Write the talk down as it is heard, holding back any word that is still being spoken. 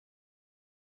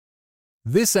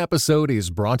This episode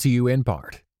is brought to you in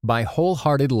part by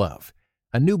Wholehearted Love,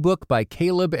 a new book by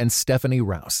Caleb and Stephanie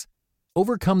Rouse.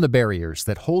 Overcome the barriers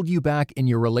that hold you back in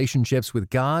your relationships with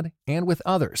God and with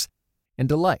others, and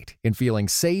delight in feeling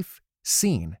safe,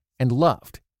 seen, and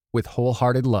loved with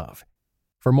Wholehearted Love.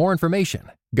 For more information,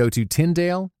 go to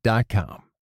Tyndale.com.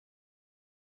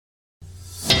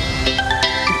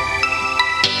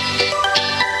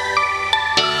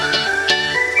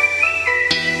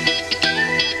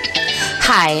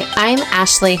 Hi, I'm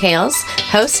Ashley Hales,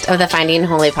 host of the Finding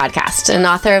Holy podcast and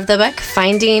author of the book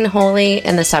Finding Holy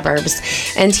in the Suburbs.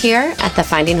 And here at the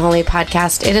Finding Holy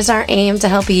podcast, it is our aim to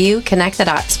help you connect the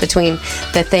dots between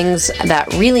the things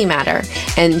that really matter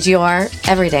and your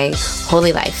everyday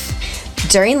holy life.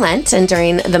 During Lent and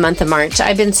during the month of March,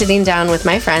 I've been sitting down with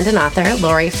my friend and author,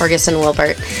 Lori Ferguson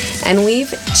Wilbert, and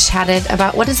we've chatted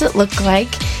about what does it look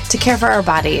like to care for our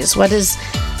bodies? What does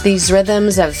these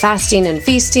rhythms of fasting and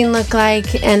feasting look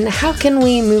like? And how can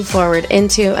we move forward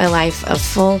into a life of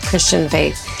full Christian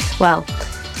faith? Well,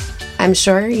 I'm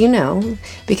sure you know,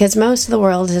 because most of the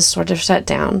world has sort of shut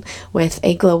down with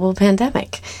a global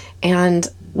pandemic. And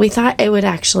we thought it would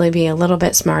actually be a little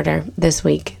bit smarter this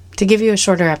week to give you a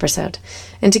shorter episode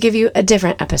and to give you a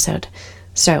different episode.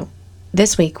 So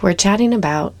this week we're chatting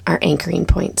about our anchoring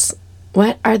points.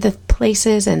 What are the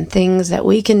places and things that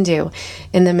we can do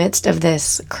in the midst of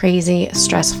this crazy,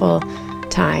 stressful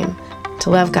time to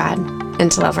love God and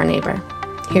to love our neighbor?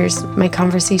 Here's my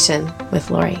conversation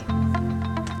with Lori.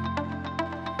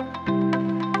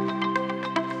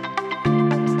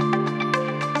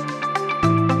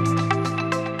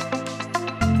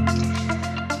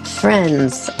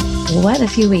 Friends, what a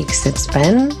few weeks it's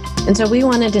been. And so we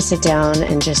wanted to sit down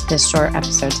in just this short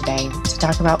episode today to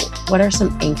talk about what are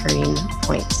some anchoring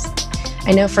points.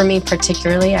 I know for me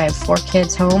particularly, I have 4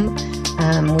 kids home.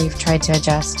 We've tried to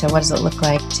adjust to what does it look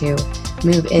like to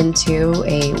move into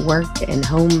a work and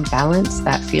home balance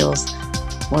that feels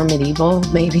more medieval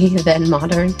maybe than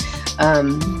modern.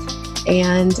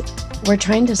 And we're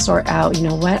trying to sort out,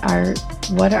 what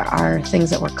are our things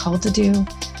that we're called to do.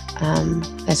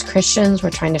 As Christians,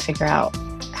 we're trying to figure out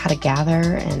how to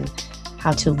gather and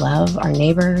how to love our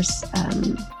neighbors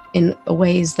in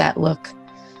ways that look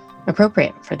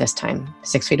appropriate for this time.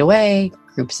 6 feet away,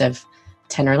 groups of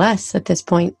 10 or less at this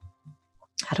point.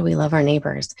 How do we love our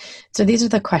neighbors? So these are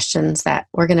the questions that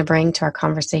we're going to bring to our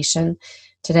conversation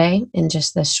today in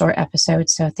just this short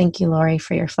episode. So thank you, Lori,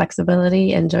 for your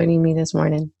flexibility and joining me this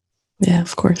morning. Yeah,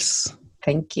 of course.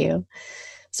 Thank you.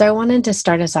 So I wanted to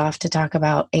start us off to talk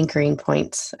about anchoring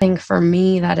points. I think for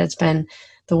me, that has been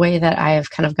the way that I have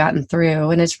kind of gotten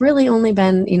through. And it's really only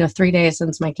been, 3 days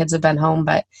since my kids have been home,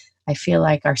 but I feel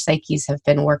like our psyches have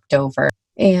been worked over.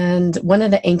 And one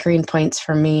of the anchoring points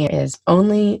for me is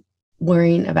only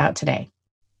worrying about today.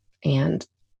 And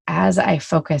as I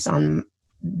focus on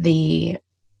the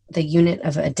unit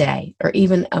of a day or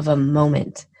even of a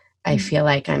moment, I feel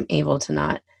like I'm able to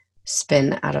not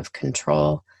spin out of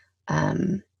control.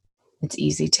 It's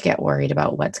easy to get worried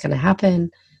about what's going to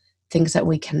happen, things that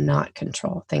we cannot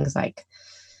control, things like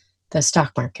the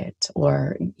stock market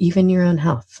or even your own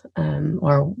health,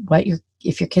 or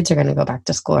if your kids are going to go back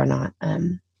to school or not.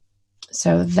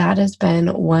 So that has been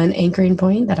one anchoring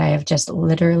point that I have just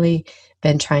literally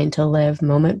been trying to live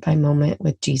moment by moment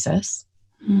with Jesus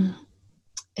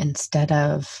instead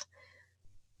of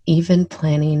even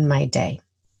planning my day.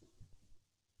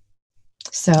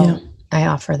 So I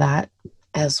offer that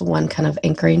as one kind of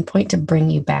anchoring point to bring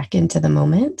you back into the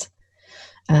moment.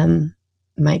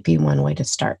 Might be one way to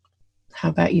start. How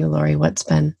about you, Lori? What's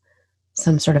been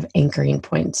some sort of anchoring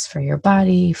points for your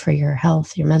body, for your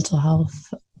health, your mental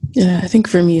health? Yeah, I think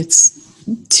for me, it's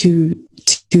two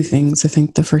things. I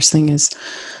think the first thing is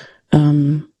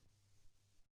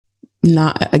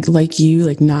not like you,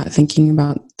 like not thinking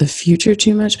about the future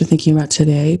too much, but thinking about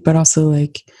today, but also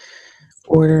like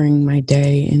ordering my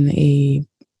day in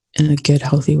a good,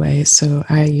 healthy way. So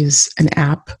I use an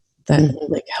app that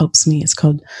like helps me. It's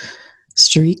called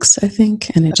Streaks, I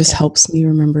think. And it just helps me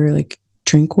remember, like,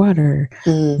 drink water,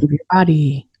 move your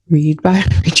body, read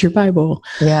your Bible.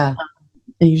 Yeah.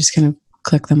 And you just kind of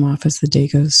click them off as the day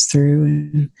goes through.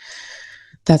 And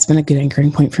that's been a good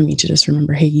anchoring point for me to just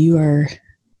remember, hey, you are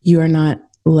not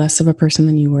less of a person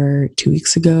than you were 2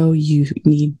 weeks ago. You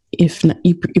need, if not,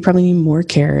 you probably need more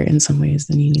care in some ways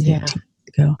than you needed 2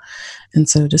 weeks ago. And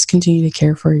so just continue to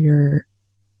care for your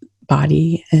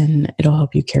body and it'll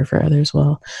help you care for others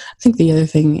well. I think the other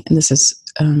thing, and this is,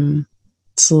 it's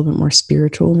a little bit more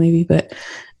spiritual maybe, but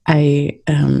my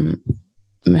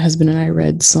husband and I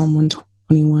read Psalm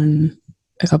 121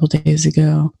 a couple days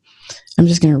ago. I'm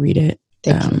just going to read it.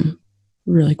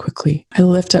 really quickly. I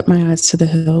lift up my eyes to the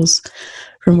hills.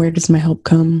 From where does my help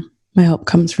come? My help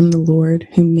comes from the Lord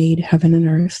who made heaven and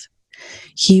earth.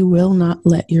 He will not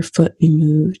let your foot be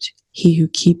moved. He who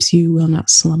keeps you will not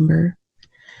slumber.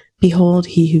 Behold,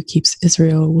 he who keeps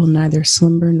Israel will neither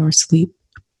slumber nor sleep.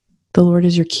 The Lord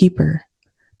is your keeper.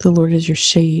 The Lord is your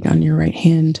shade on your right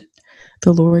hand.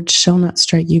 The Lord shall not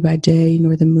strike you by day,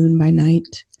 nor the moon by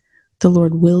night. The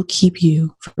Lord will keep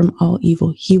you from all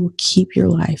evil. He will keep your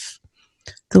life.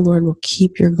 The Lord will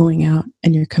keep your going out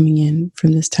and your coming in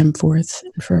from this time forth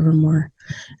and forevermore.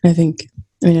 And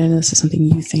I know this is something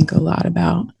you think a lot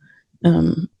about,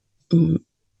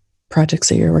 projects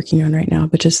that you're working on right now,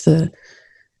 but just the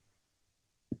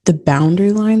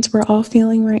boundary lines we're all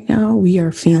feeling right now. We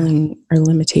are feeling our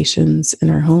limitations in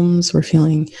our homes. We're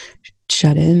feeling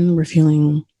shut in. We're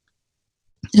feeling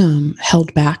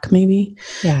held back, maybe.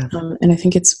 Yeah. And I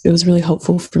think it was really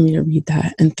helpful for me to read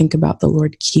that and think about the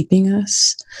Lord keeping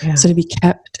us. Yeah. So to be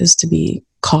kept is to be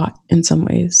caught in some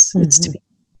ways. It's to be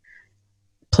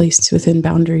placed within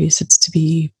boundaries. It's to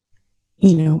be,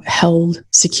 held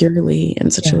securely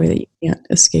in such a way that you can't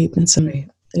escape. And so that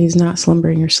he's not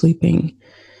slumbering or sleeping.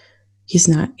 He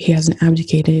hasn't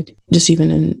abdicated, just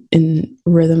even in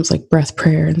rhythms like breath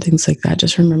prayer and things like that,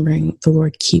 just remembering the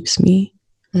Lord keeps me.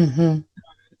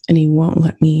 And he won't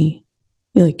let me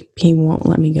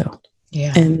go.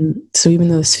 Yeah. And so even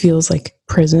though this feels like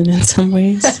prison in some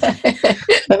ways,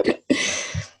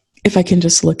 if I can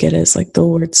just look at it as like the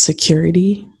Lord's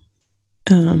security,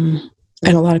 and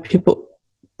a lot of people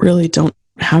really don't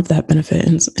have that benefit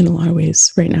in a lot of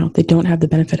ways right now. They don't have the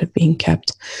benefit of being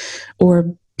kept,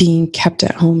 or being kept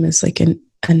at home is like a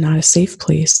not a safe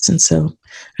place. And so I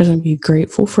just want to be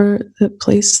grateful for the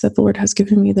place that the Lord has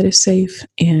given me that is safe,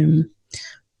 and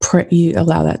you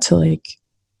allow that to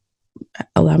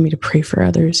allow me to pray for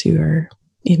others who are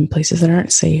in places that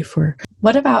aren't safe. Or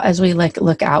what about as we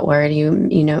look outward?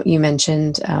 You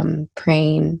mentioned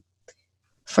praying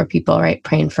for people, right?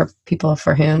 Praying for people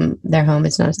for whom their home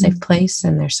is not a safe place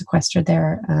and they're sequestered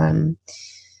there.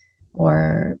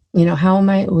 Or how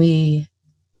might we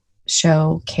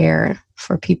show care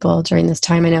for people during this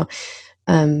time? I know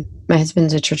my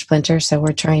husband's a church planter, so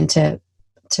we're trying to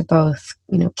both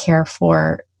care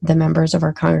for the members of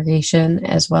our congregation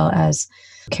as well as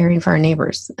caring for our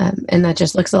neighbors, and that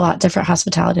just looks a lot different.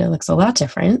 Hospitality looks a lot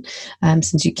different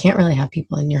since you can't really have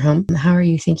people in your home. How are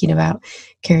you thinking about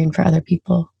caring for other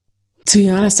people? To be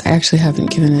honest, I actually haven't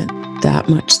given it that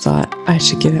much thought. I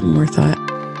should give it more thought.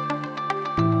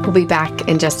 We'll be back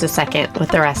in just a second with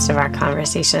the rest of our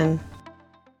conversation.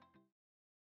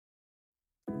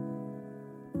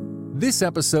 This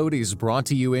episode is brought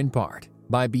to you in part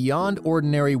by Beyond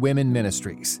Ordinary Women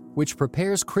Ministries, which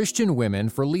prepares Christian women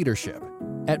for leadership.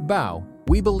 At BOW,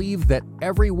 we believe that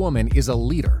every woman is a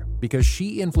leader because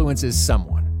she influences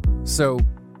someone. So,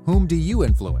 whom do you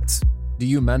influence? Do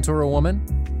you mentor a woman?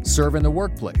 Serve in the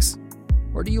workplace?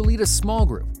 Or do you lead a small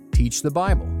group, teach the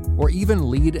Bible, or even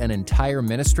lead an entire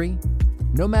ministry?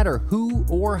 No matter who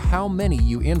or how many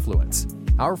you influence,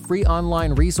 our free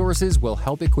online resources will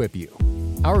help equip you.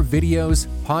 Our videos,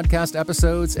 podcast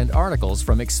episodes, and articles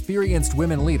from experienced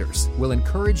women leaders will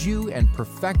encourage you and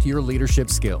perfect your leadership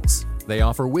skills. They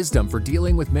offer wisdom for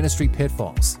dealing with ministry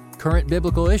pitfalls, current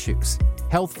biblical issues,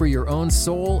 health for your own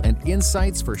soul, and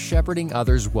insights for shepherding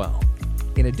others well.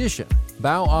 In addition,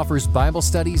 BOW offers Bible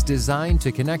studies designed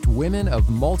to connect women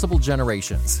of multiple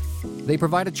generations. They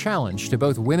provide a challenge to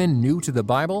both women new to the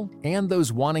Bible and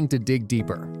those wanting to dig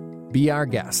deeper. Be our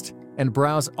guest and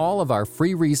browse all of our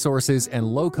free resources and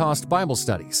low-cost Bible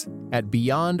studies at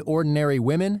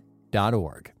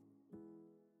beyondordinarywomen.org.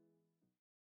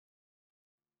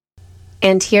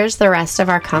 And here's the rest of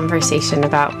our conversation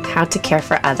about how to care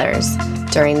for others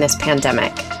during this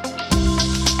pandemic.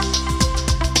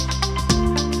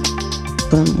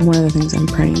 One of the things I'm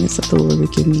praying is that the Lord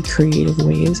would give me creative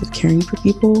ways of caring for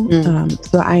people.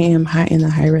 So I am in the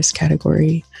high-risk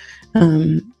category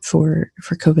for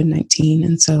COVID-19.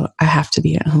 And so I have to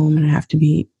be at home and I have to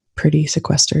be pretty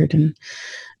sequestered.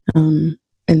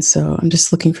 And so I'm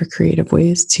just looking for creative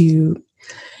ways to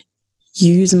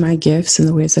use my gifts in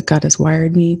the ways that God has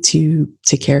wired me to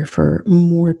care for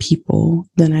more people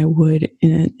than I would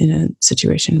in a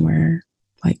situation where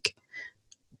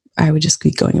I would just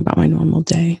be going about my normal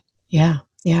day. Yeah.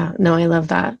 Yeah. No, I love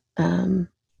that. And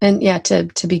yeah,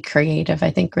 to be creative, I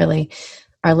think really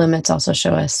our limits also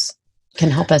can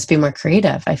help us be more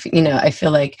creative. I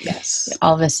feel like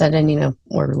all of a sudden,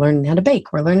 we're learning how to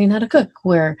bake, we're learning how to cook,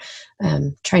 we're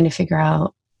trying to figure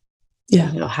out,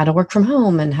 Yeah. How to work from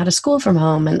home and how to school from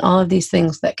home and all of these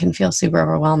things that can feel super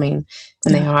overwhelming,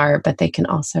 and they are, but they can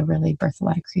also really birth a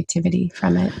lot of creativity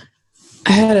from it.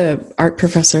 I had an art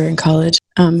professor in college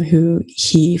who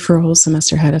for a whole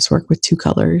semester had us work with 2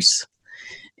 colors.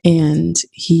 And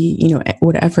he,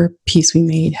 whatever piece we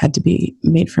made had to be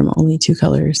made from only 2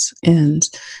 colors. And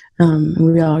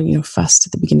we all, fussed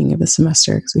at the beginning of the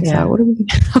semester because we thought,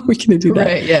 how are we going to do that?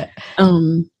 Right, yeah.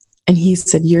 And he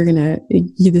said,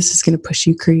 this is going to push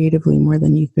you creatively more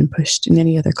than you've been pushed in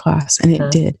any other class. And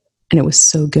it did. And it was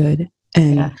so good.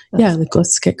 And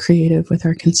let's get creative with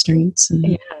our constraints.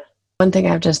 And one thing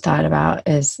I've just thought about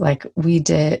is like we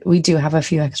do have a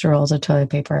few extra rolls of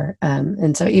toilet paper.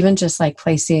 And so even just like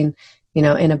placing,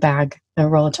 in a bag, a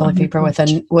roll of toilet paper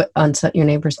on your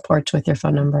neighbor's porch with your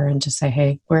phone number and just say,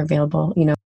 hey, we're available,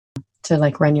 to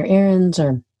like run your errands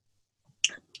or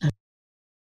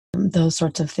those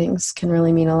sorts of things can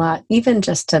really mean a lot, even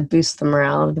just to boost the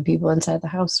morale of the people inside the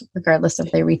house, regardless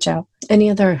if they reach out. Any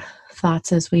other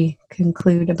thoughts as we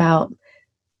conclude about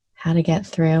how to get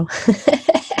through?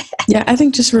 Yeah, I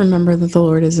think just remember that the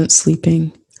Lord isn't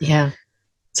sleeping. Yeah.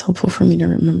 It's helpful for me to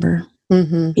remember.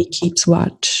 Mm-hmm. He keeps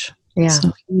watch. Yeah.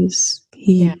 So he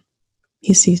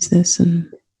sees this,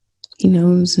 and he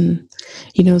knows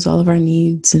all of our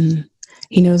needs, and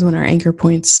he knows when our anchor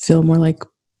points feel more like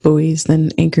buoys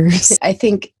than anchors. I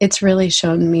think it's really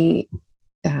shown me,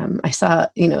 I saw,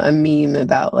 a meme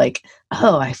about like,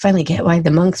 oh, I finally get why the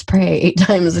monks pray 8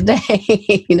 times a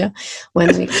day,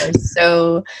 when we are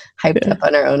so hyped up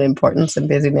on our own importance and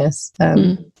busyness.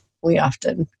 We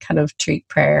often kind of treat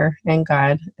prayer and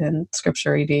God and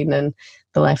scripture reading and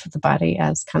the life of the body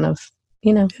as kind of,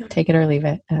 take it or leave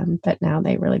it. But now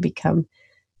they really become,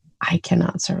 I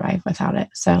cannot survive without it.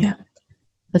 So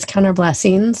let's count our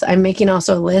blessings. I'm making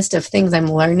also a list of things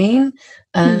I'm learning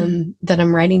that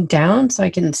I'm writing down so I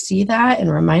can see that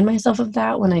and remind myself of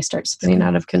that when I start spinning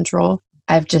out of control.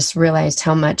 I've just realized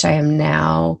how much I am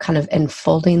now kind of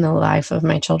enfolding the life of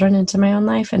my children into my own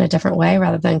life in a different way,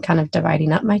 rather than kind of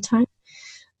dividing up my time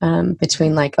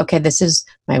between like, okay, this is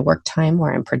my work time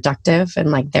where I'm productive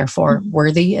and like therefore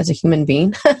worthy as a human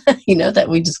being, that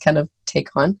we just kind of take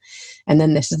on. And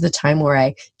then this is the time where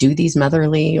I do these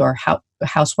motherly or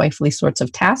housewifely sorts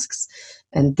of tasks.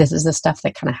 And this is the stuff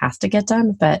that kind of has to get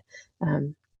done. But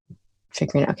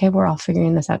figuring out, okay, we're all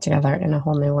figuring this out together in a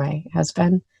whole new way has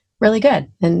been really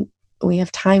good. And we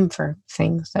have time for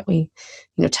things that we,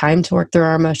 time to work through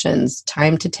our emotions,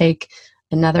 time to take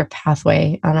another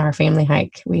pathway on our family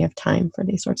hike. We have time for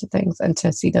these sorts of things, and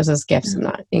to see those as gifts and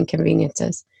not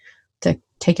inconveniences, to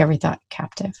take every thought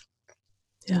captive.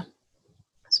 Yeah.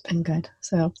 It's been good.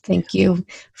 So thank you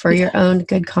for your own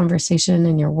good conversation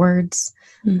and your words.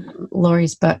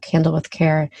 Lori's book, Handle with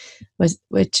Care,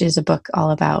 which is a book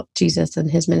all about Jesus and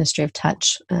his ministry of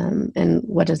touch. And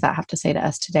what does that have to say to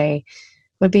us today,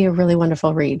 would be a really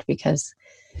wonderful read, because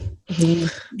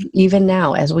even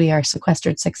now, as we are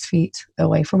sequestered 6 feet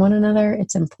away from one another,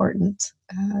 it's important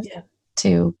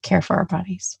to care for our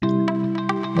bodies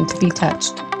and to be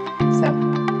touched. So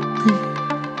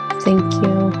thank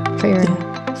you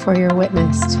for your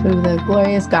witness to the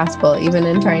glorious gospel, even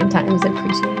in trying times. I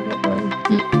appreciate it, Lord.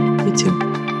 Me too.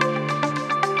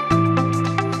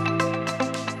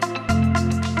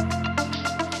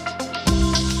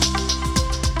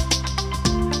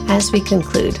 As we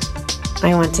conclude,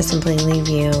 I want to simply leave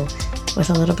you with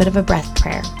a little bit of a breath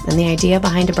prayer. And the idea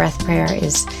behind a breath prayer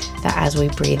is that as we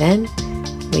breathe in,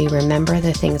 we remember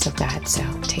the things of God. So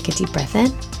take a deep breath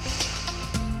in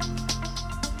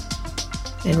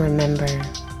and remember,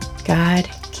 God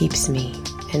keeps me,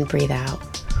 and breathe out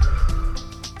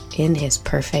in his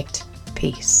perfect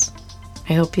peace.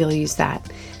 I hope you'll use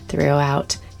that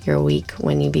throughout your week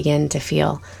when you begin to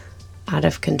feel out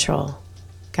of control.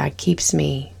 God keeps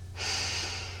me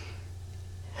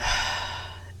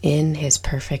in his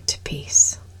perfect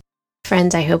peace.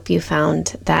 Friends, I hope you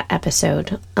found that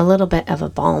episode a little bit of a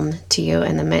balm to you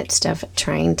in the midst of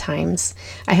trying times.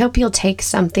 I hope you'll take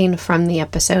something from the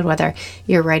episode, whether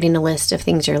you're writing a list of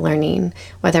things you're learning,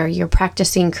 whether you're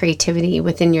practicing creativity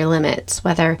within your limits,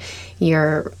 whether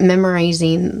you're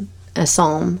memorizing a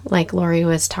psalm like Lori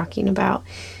was talking about,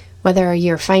 whether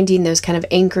you're finding those kind of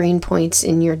anchoring points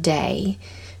in your day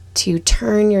to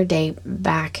turn your day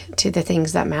back to the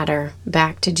things that matter,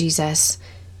 back to Jesus,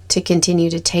 to continue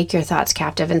to take your thoughts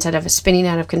captive instead of spinning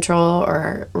out of control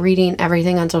or reading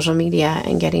everything on social media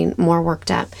and getting more worked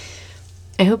up.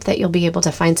 I hope that you'll be able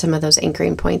to find some of those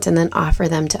anchoring points and then offer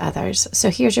them to others. So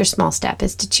here's your small step,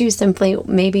 is to choose simply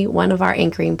maybe one of our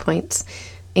anchoring points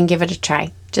and give it a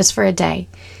try just for a day.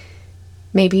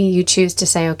 Maybe you choose to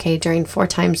say, okay, during 4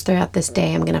 times throughout this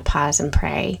day, I'm going to pause and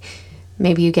pray.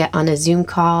 Maybe you get on a Zoom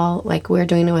call like we're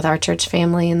doing it with our church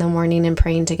family in the morning and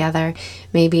praying together.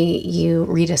 Maybe you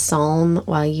read a psalm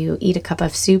while you eat a cup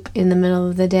of soup in the middle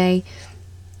of the day.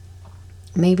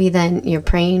 Maybe then you're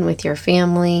praying with your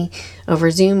family over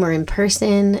Zoom or in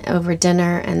person over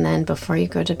dinner, and then before you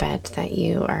go to bed that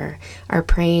you are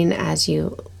praying as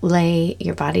you lay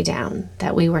your body down,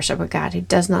 that we worship a God who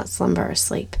does not slumber or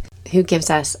sleep, who gives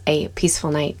us a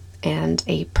peaceful night and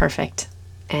a perfect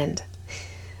end.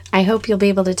 I hope you'll be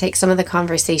able to take some of the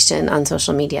conversation on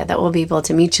social media, that we'll be able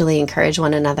to mutually encourage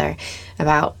one another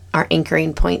about our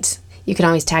anchoring points. You can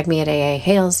always tag me at AA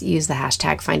Hales, use the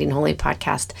hashtag Finding Holy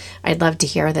Podcast. I'd love to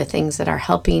hear the things that are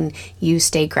helping you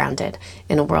stay grounded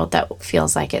in a world that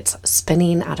feels like it's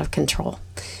spinning out of control.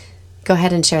 Go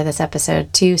ahead and share this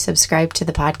episode too. Subscribe to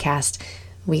the podcast.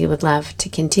 We would love to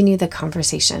continue the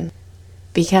conversation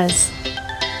because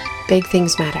big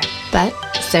things matter, but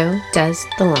so does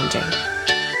the laundry.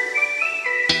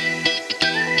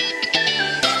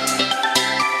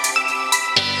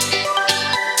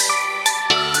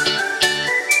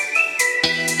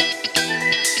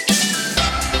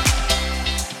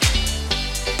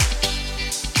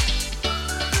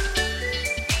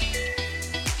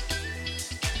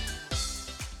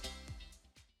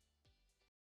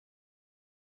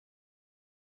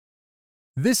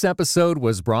 This episode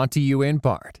was brought to you in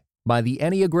part by the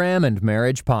Enneagram and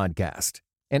Marriage Podcast,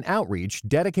 an outreach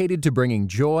dedicated to bringing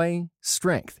joy,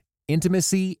 strength,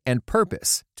 intimacy, and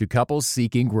purpose to couples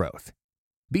seeking growth.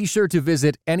 Be sure to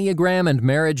visit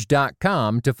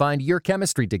enneagramandmarriage.com to find your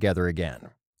chemistry together again,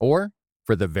 or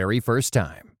for the very first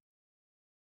time.